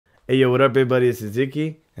Hey yo, what up everybody, this is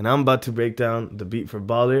Ikky, and I'm about to break down the beat for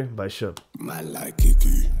Baller by Shubh. I like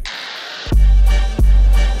Ikky.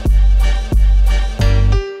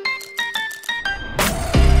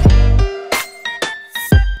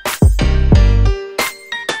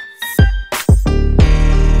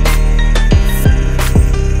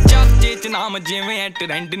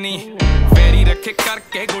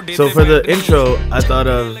 So for the intro, I thought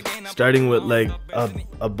of starting with like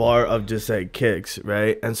a bar of just like kicks,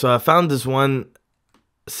 right? And so I found this one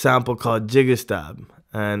sample called Jigga Stab,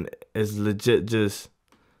 and it's legit just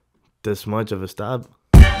this much of a stab.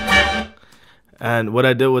 And what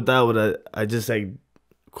I did with that was I just like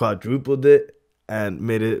quadrupled it and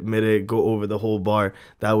made it go over the whole bar.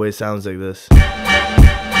 That way it sounds like this.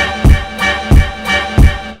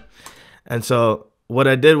 And so what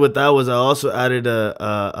I did with that was I also added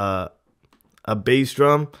a bass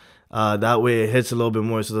drum. That way it hits a little bit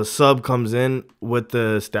more. So the sub comes in with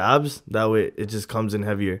the stabs. That way it just comes in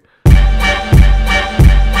heavier.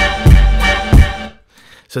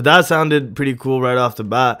 So that sounded pretty cool right off the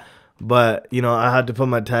bat. But, you know, I had to put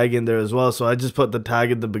my tag in there as well. So I just put the tag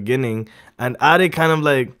at the beginning and added kind of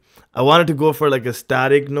like, I wanted to go for like a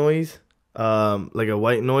static noise, like a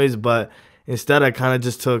white noise. But instead, I kind of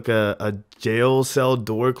just took a jail cell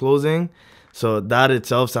door closing. So that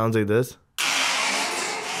itself sounds like this.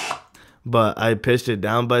 But I pitched it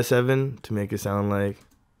down by 7 to make it sound like.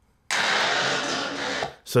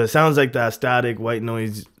 So it sounds like that static white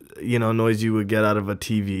noise, you know, noise you would get out of a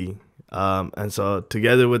TV. And so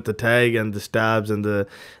together with the tag and the stabs and the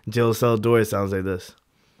jail cell door, it sounds like this.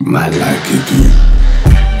 I like Ikky.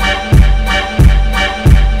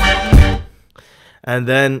 And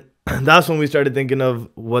then that's when we started thinking of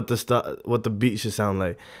what the beat should sound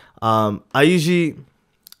like. I usually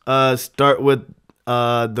start with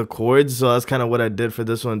the chords, so that's kind of what I did for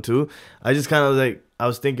this one too. I just kind of like, I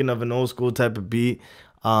was thinking of an old school type of beat,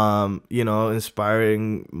 you know,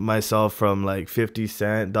 inspiring myself from like 50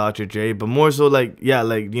 Cent, Dr. Dre, but more so like, yeah,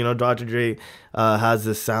 like, you know, Dr. Dre has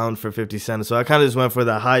this sound for 50 Cent, so I kind of just went for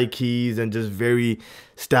the high keys and just very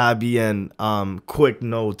stabby and quick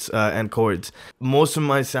notes and chords. Most of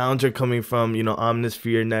my sounds are coming from, you know,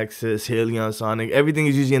 Omnisphere, Nexus, Helion, Sonic. Everything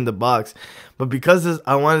is usually in the box, but because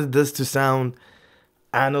I wanted this to sound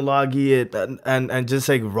analogy and just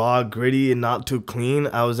like raw, gritty, and not too clean,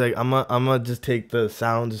 I was like, I'm gonna just take the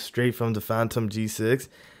sound straight from the Phantom G6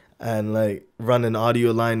 and like run an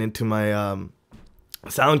audio line into my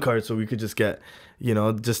sound card, so we could just get, you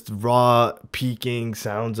know, just raw peaking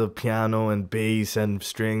sounds of piano and bass and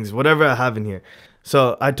strings, whatever I have in here.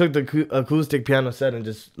 So I took the acoustic piano set and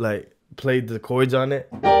just like played the chords on it,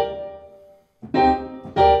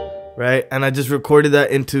 right? And I just recorded that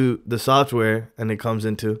into the software, and it comes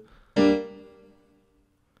into.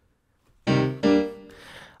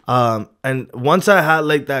 And once I had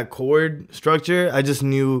like that chord structure, I just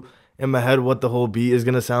knew in my head what the whole beat is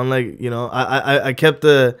gonna sound like. You know, I kept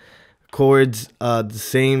the chords the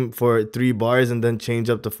same for 3 bars and then change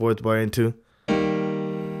up the 4th bar into,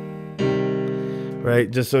 right?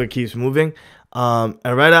 Just so it keeps moving. And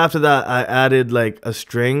right after that, I added like a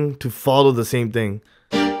string to follow the same thing.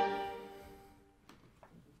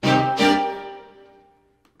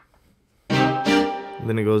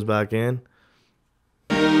 Then it goes back in.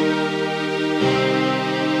 So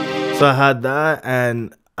I had that,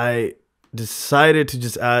 and I decided to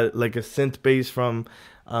just add like a synth bass from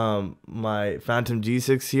my Phantom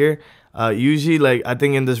G6 here. Usually, like, I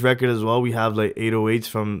think in this record as well, we have like 808s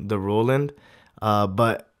from the Roland.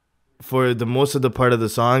 But for the most of the part of the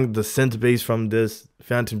song, the synth bass from this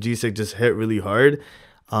Phantom G6 just hit really hard.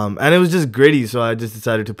 And it was just gritty, so I just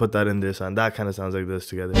decided to put that in this, and that kind of sounds like this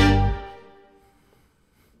together.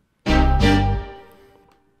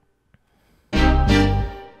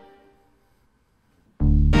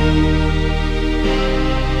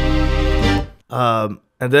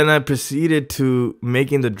 And then I proceeded to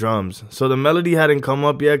making the drums. So the melody hadn't come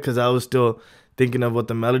up yet because I was still thinking of what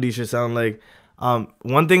the melody should sound like.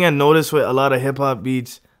 One thing I noticed with a lot of hip hop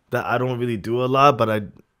beats that I don't really do a lot, but I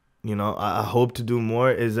hope to do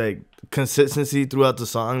more, is like consistency throughout the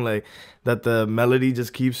song, like that the melody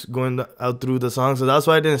just keeps going out through the song. So that's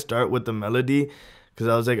why I didn't start with the melody, because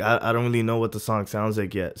I was like, I don't really know what the song sounds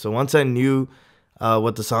like yet. So once I knew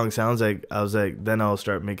what the song sounds like, I was like, then I'll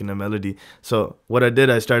start making a melody. So what I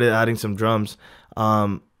did, I started adding some drums.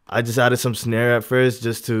 I just added some snare at first,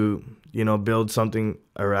 just to, you know, build something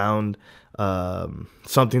around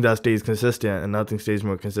something that stays consistent, and nothing stays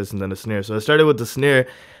more consistent than a snare. So I started with the snare.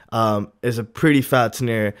 It's a pretty fat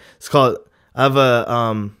snare. It's called, I have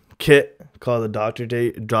a kit called the Dr.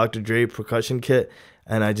 Dre percussion kit,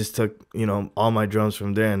 and I just took, you know, all my drums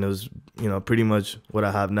from there, and it was, you know, pretty much what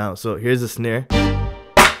I have now. So here's the snare.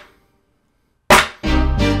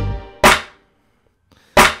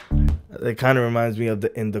 It kind of reminds me of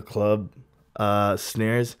the In the Club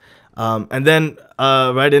snares. And then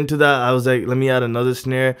right into that, I was like, let me add another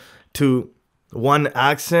snare to one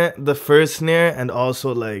accent the first snare, and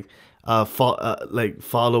also like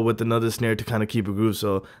follow with another snare to kind of keep a groove.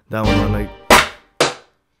 So that one went like.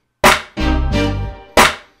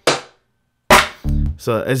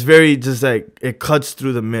 So it's very just like it cuts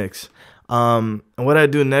through the mix. And what I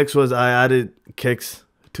do next was I added kicks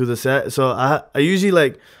to the set. So I usually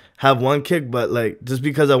like have one kick, but like just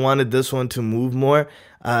because I wanted this one to move more,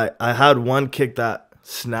 I had one kick that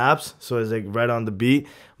snaps, so it's like right on the beat,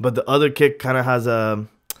 but the other kick kind of has a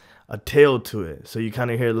tail to it, so you kind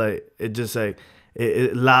of hear like it just like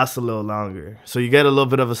it lasts a little longer. So you get a little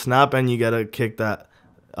bit of a snap, and you get a kick that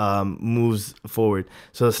moves forward.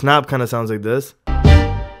 So the snap kind of sounds like this.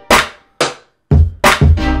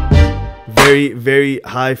 Very, very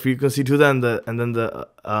high frequency to that, and then the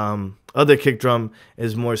other kick drum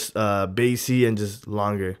is more bassy and just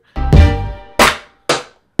longer.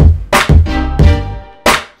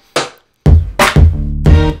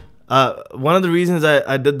 One of the reasons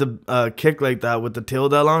I did the kick like that with the tail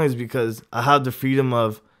that long is because I have the freedom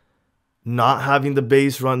of not having the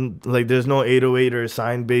bass run, like there's no 808 or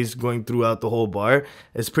sine bass going throughout the whole bar.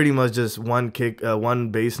 It's pretty much just one kick, one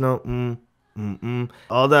bass note,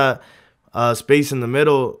 all that space in the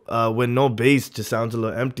middle with no bass just sounds a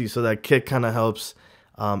little empty. So that kick kind of helps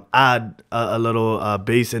add a little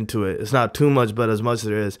bass into it. It's not too much, but as much as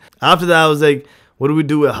there is. After that, I was like, what do we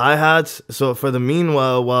do with hi-hats? So for the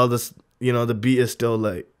meanwhile, while this, you know, the beat is still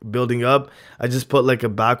like building up, I just put like a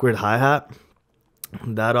backward hi-hat.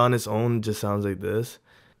 That on its own just sounds like this.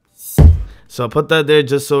 So I put that there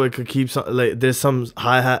just so it could keep some, like there's some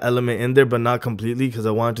hi-hat element in there, but not completely, because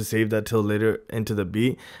I wanted to save that till later into the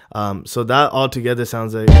beat. So that all together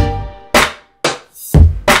sounds like.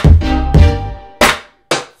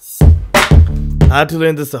 I had to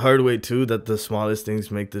learn this the hard way too, that the smallest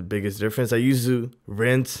things make the biggest difference. I used to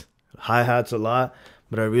rinse hi-hats a lot,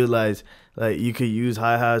 but I realized like you could use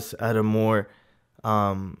hi-hats at a more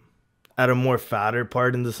fatter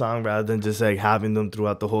part in the song, rather than just like having them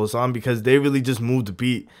throughout the whole song, because they really just move the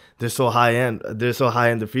beat. They're so high in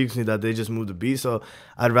the frequency that they just move the beat. So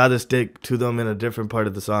I'd rather stick to them in a different part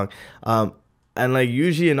of the song. And like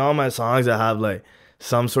usually in all my songs, I have like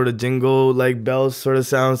some sort of jingle, like bells sort of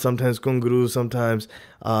sound, sometimes kunguru, sometimes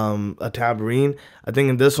a tambourine. I think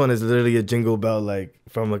in this one is literally a jingle bell, like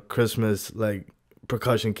from a Christmas like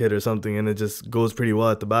percussion kit or something, and it just goes pretty well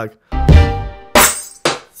at the back.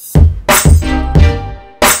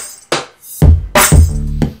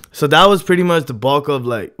 So that was pretty much the bulk of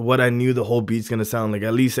like what I knew the whole beat's gonna sound like.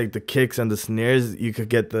 At least like the kicks and the snares, you could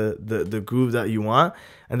get the groove that you want.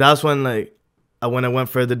 And that's when like when I went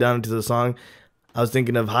further down into the song, I was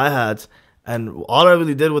thinking of hi-hats, and all I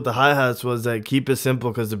really did with the hi-hats was like keep it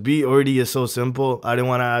simple, because the beat already is so simple. I didn't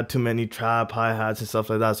want to add too many trap hi-hats and stuff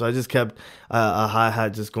like that, so I just kept a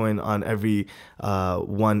hi-hat just going on every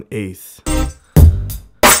 1/8.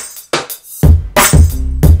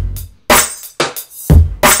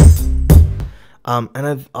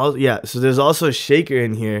 And so there's also a shaker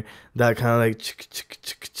in here that kind of like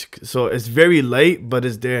so it's very light, but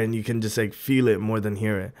it's there, and you can just like feel it more than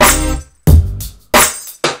hear it.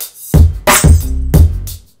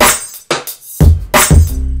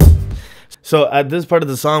 So at this part of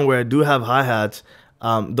the song where I do have hi-hats,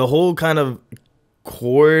 the whole kind of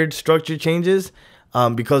chord structure changes,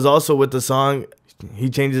 because also with the song, he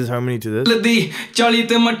changes harmony to this.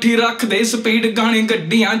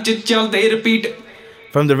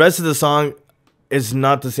 From the rest of the song, it's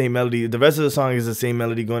not the same melody. The rest of the song is the same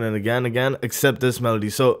melody going in again and again, except this melody.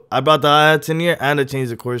 So I brought the hi-hats in here, and I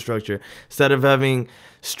changed the chord structure. Instead of having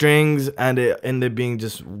strings and it ended up being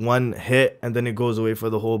just one hit and then it goes away for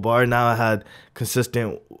the whole bar, now I had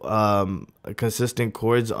consistent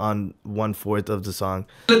chords on 1/4 of the song.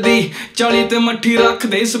 Then it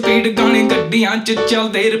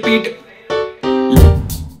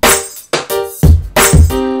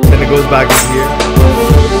goes back to here.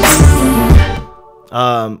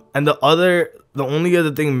 And the only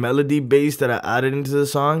other thing melody based that I added into the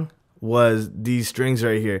song was these strings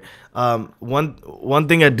right here. One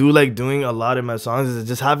thing I do like doing a lot in my songs is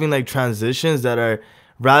just having like transitions that are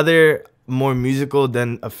rather more musical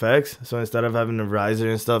than effects. So instead of having a riser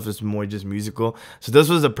and stuff, it's more just musical. So this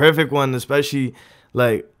was the perfect one, especially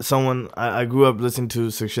like someone I grew up listening to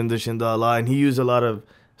Sukshinder Shinda a lot, and he used a lot of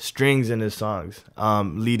strings in his songs,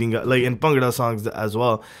 leading up, like in Bhangra songs as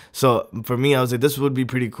well. So for me, I was like, this would be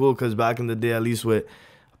pretty cool because back in the day, at least with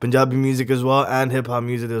Punjabi music as well and hip hop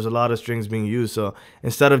music, there's a lot of strings being used. So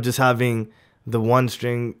instead of just having the one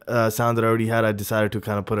string sound that I already had, I decided to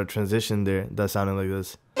kind of put a transition there that sounded like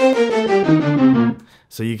this.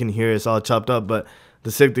 So you can hear it's all chopped up, but the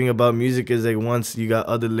sick thing about music is like once you got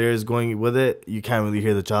other layers going with it, you can't really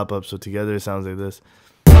hear the chop up. So together it sounds like this.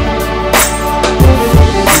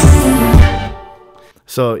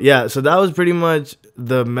 So yeah, so that was pretty much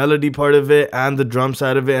the melody part of it and the drum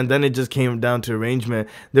side of it, and then it just came down to arrangement.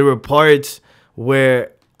 There were parts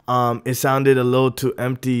where it sounded a little too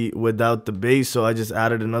empty without the bass, so I just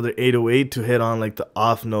added another 808 to hit on like the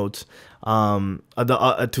off notes,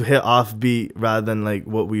 to hit off beat rather than like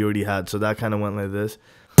what we already had. So that kind of went like this.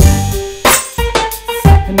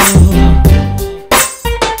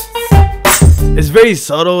 It's very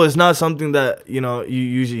subtle. It's not something that, you know, you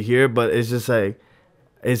usually hear, but it's just like,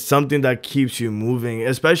 it's something that keeps you moving,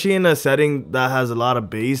 especially in a setting that has a lot of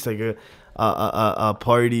bass, like a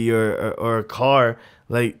party or a car.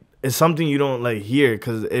 Like, it's something you don't like hear,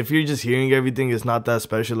 because if you're just hearing everything, it's not that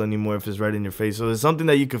special anymore if it's right in your face. So it's something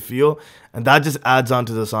that you can feel, and that just adds on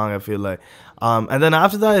to the song, I feel like. And then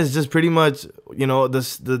after that, it's just pretty much, you know,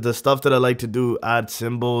 the stuff that I like to do: add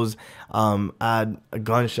cymbals, add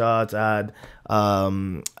gunshots, add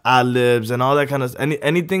ad-libs, and all that kind of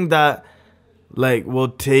anything that like will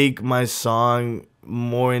take my song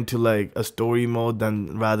more into like a story mode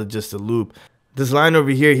than rather just a loop. This line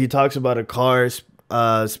over here, he talks about a car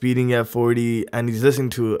speeding at 40, and he's listening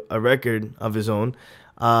to a record of his own.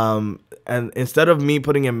 And instead of me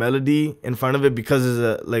putting a melody in front of it, because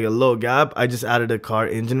there's a low gap, I just added a car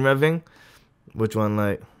engine revving, which one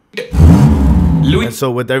like. And so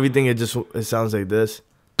with everything, it sounds like this.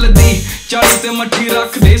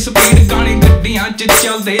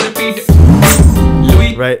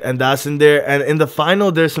 Right, and that's in there. And in the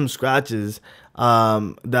final, there's some scratches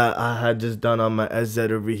that I had just done on my SZ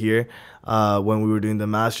over here when we were doing the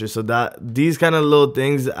master. So that these kind of little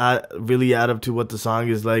things really add up to what the song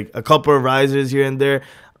is like. A couple of risers here and there.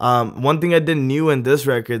 One thing I did new in this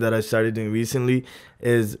record that I started doing recently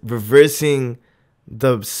is reversing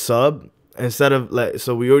the sub. Instead of like,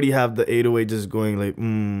 so we already have the 808 just going like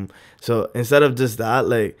so instead of just that,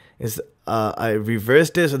 like I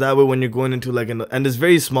reversed it, so that way when you're going into like and it's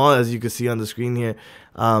very small, as you can see on the screen here,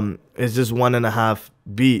 it's just 1.5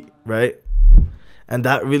 beat, right? And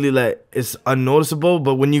that really like it's unnoticeable,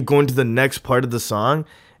 but when you go into the next part of the song,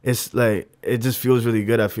 it's like it just feels really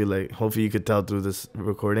good. I feel like hopefully you could tell through this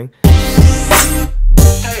recording.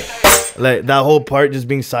 Like that whole part just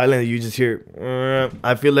being silent, you just hear.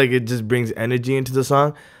 I feel like it just brings energy into the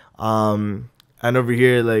song. And over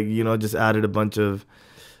here, like, you know, just added a bunch of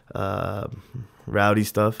rowdy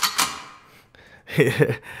stuff.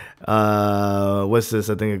 What's this?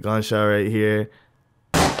 I think a gunshot right here.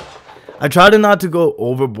 I try to not to go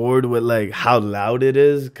overboard with like how loud it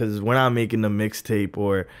is, because we're not making a mixtape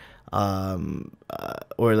or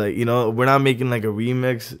like, you know, we're not making like a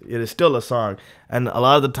remix. It is still a song, and a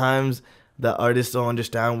lot of the times that artists don't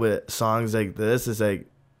understand with songs like this is like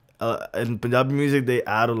in Punjabi music they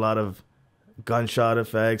add a lot of gunshot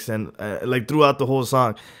effects and like throughout the whole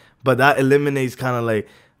song, but that eliminates kind of like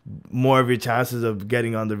more of your chances of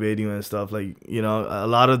getting on the radio and stuff. Like, you know, a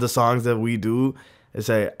lot of the songs that we do, it's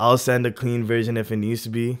like I'll send a clean version if it needs to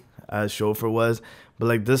be, as Chauffeur was, but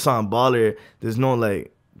like this song Baller, there's no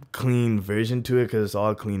like clean version to it because it's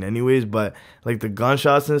all clean anyways. But like the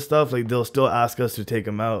gunshots and stuff, like they'll still ask us to take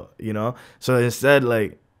them out, you know. So instead,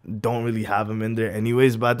 like, don't really have them in there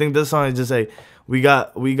anyways. But I think this song is just like we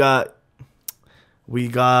got away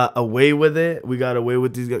with it. We got away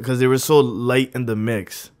with these because they were so light in the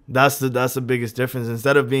mix. That's the biggest difference.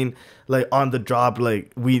 Instead of being like on the drop,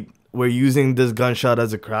 like we're using this gunshot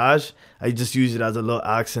as a crash, I just use it as a little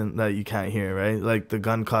accent that you can't hear, right? Like the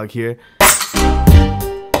gun cock here.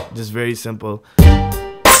 Just very simple. You hear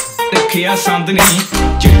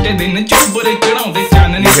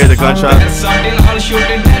the gunshot?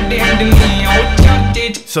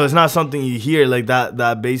 So it's not something you hear, like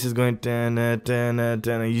that bass is going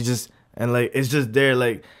and you just, and like it's just there,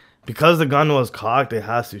 like because the gun was cocked, it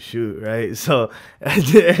has to shoot, right? So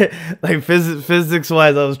like physics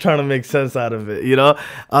wise, I was trying to make sense out of it, you know.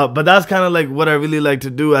 But that's kind of like what I really like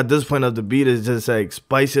to do at this point of the beat, is just like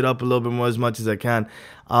spice it up a little bit more as much as I can.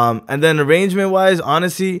 And then arrangement wise,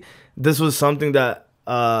 honestly, this was something that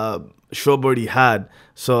Shubh already had,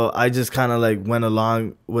 so I just kind of like went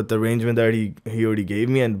along with the arrangement that he already gave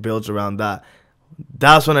me and built around that.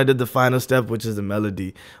 That's when I did the final step, which is the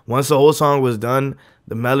melody. Once the whole song was done,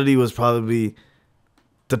 the melody was probably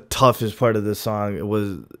the toughest part of the song. It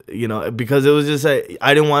was, you know, because it was just like,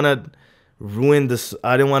 I didn't want to ruin this.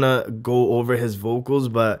 I didn't want to go over his vocals,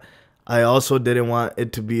 but I also didn't want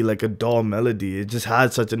it to be like a dull melody. It just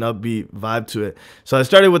had such an upbeat vibe to it. So I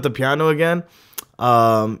started with the piano again.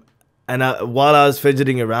 And while I was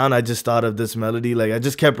fidgeting around, I just thought of this melody. Like, I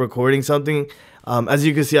just kept recording something. As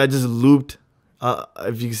you can see, I just looped.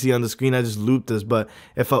 If you can see on the screen, I just looped this. But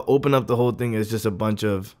if I open up the whole thing, it's just a bunch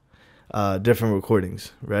of different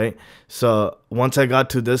recordings, right? So once I got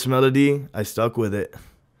to this melody, I stuck with it.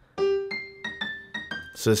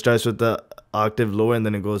 So it starts with the octave lower and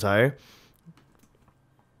then it goes higher.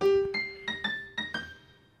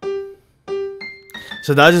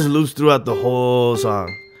 So that just loops throughout the whole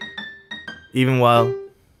song. Even while...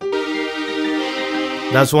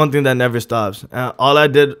 That's one thing that never stops. All I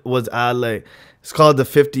did was add, like... It's called the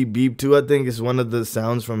 50 beep too, I think. It's one of the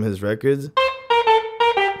sounds from his records.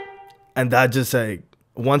 And that just, like...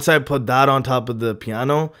 Once I put that on top of the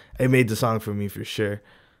piano, it made the song for me for sure.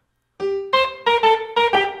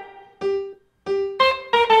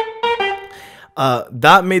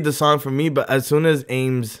 That made the song for me, but as soon as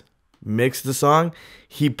Ames mixed the song,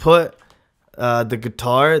 he put the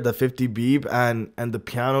guitar, the 50 beep, and the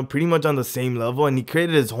piano pretty much on the same level, and he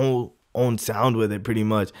created his whole own sound with it pretty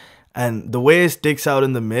much. And the way it sticks out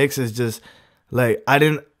in the mix is just like, I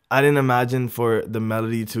didn't imagine for the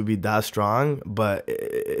melody to be that strong, but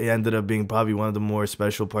it ended up being probably one of the more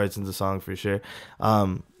special parts in the song for sure.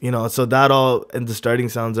 You know, so that all in the starting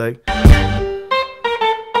sounds like...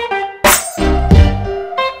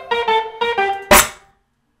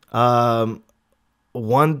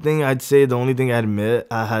 One thing I'd say, the only thing I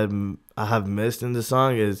have missed in the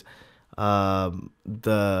song is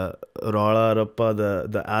the rara rappa,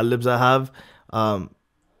 the ad-libs I have.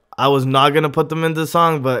 I was not gonna put them in the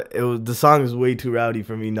song, but the song is way too rowdy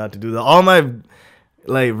for me not to do that. All my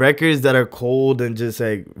like records that are cold and just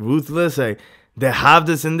like ruthless, like they have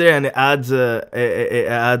this in there, and it adds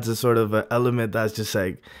a sort of an element that's just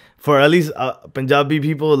like, for at least Punjabi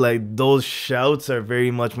people, like those shouts are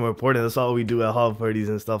very much more important. That's all we do at hall parties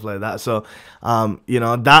and stuff like that. So, you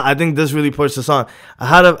know, that I think this really pushed the song. I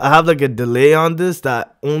have like a delay on this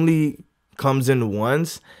that only comes in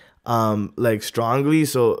once, like strongly.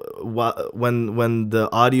 So when the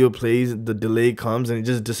audio plays, the delay comes and it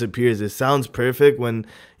just disappears. It sounds perfect when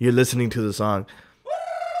you're listening to the song.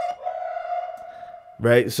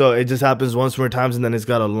 Right? So it just happens once more times and then it's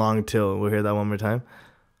got a long tail. We'll hear that one more time.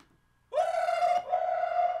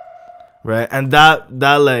 Right, and that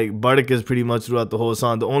like Bardic is pretty much throughout the whole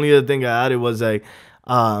song. The only other thing I added was like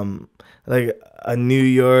a New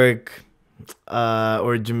York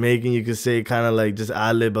or Jamaican, you could say, kind of like just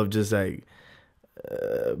ad-lib of just like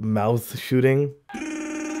mouth shooting.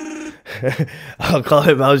 I'll call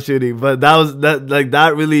it mouth shooting, but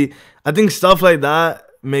that really, I think stuff like that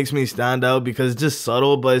makes me stand out because it's just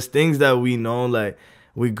subtle, but it's things that we know, like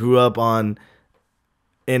we grew up on.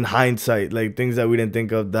 In hindsight, like things that we didn't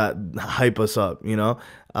think of that hype us up, you know.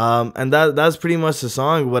 And that's pretty much the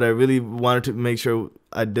song. What I really wanted to make sure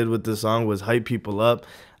I did with the song was hype people up,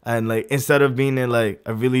 and like instead of being in like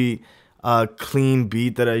a really clean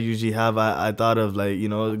beat that I usually have, I thought of like, you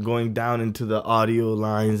know, going down into the audio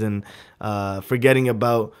lines and forgetting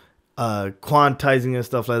about quantizing and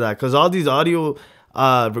stuff like that, because all these audio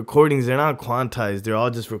recordings, they're not quantized, they're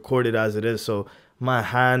all just recorded as it is. So my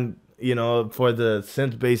hand, you know, for the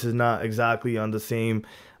synth bass is not exactly on the same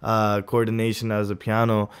coordination as the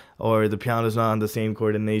piano, or the piano is not on the same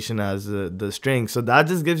coordination as the string. So that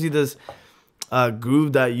just gives you this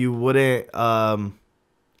groove that you wouldn't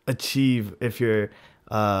achieve if you're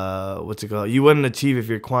you wouldn't achieve if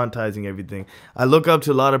you're quantizing everything. I look up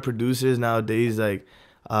to a lot of producers nowadays, like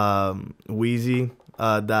Wheezy,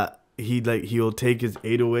 that he'll take his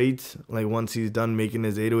 808s, like once he's done making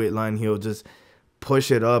his 808 line, he'll just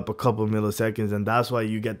push it up a couple milliseconds, and that's why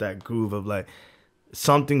you get that groove of like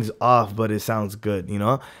something's off but it sounds good, you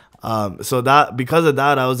know. So that, because of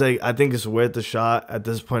that, I was like, I think it's worth a shot at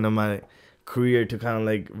this point in my career to kind of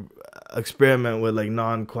like experiment with like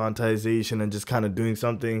non-quantization and just kind of doing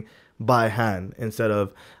something by hand instead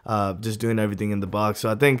of just doing everything in the box.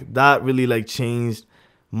 So I think that really like changed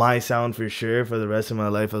my sound for sure for the rest of my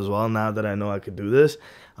life as well, now that I know I could do this.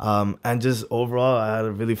 And just overall, I had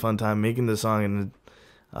a really fun time making this song, and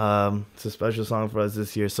it's a special song for us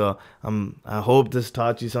this year. So I hope this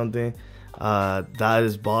taught you something. That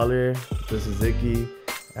is Baller, this is Ikky,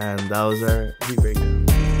 and that was our beat breaker.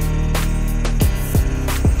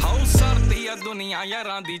 ਦੁਨੀਆ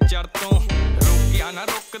ਯਾਰਾਂ ਦੀ ਚੜ ਤੋਂ ਰੁਕਿਆ ਨਾ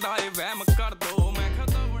ਰੁਕਦਾ ਏ ਵਹਿਮ ਕਰ ਦੋ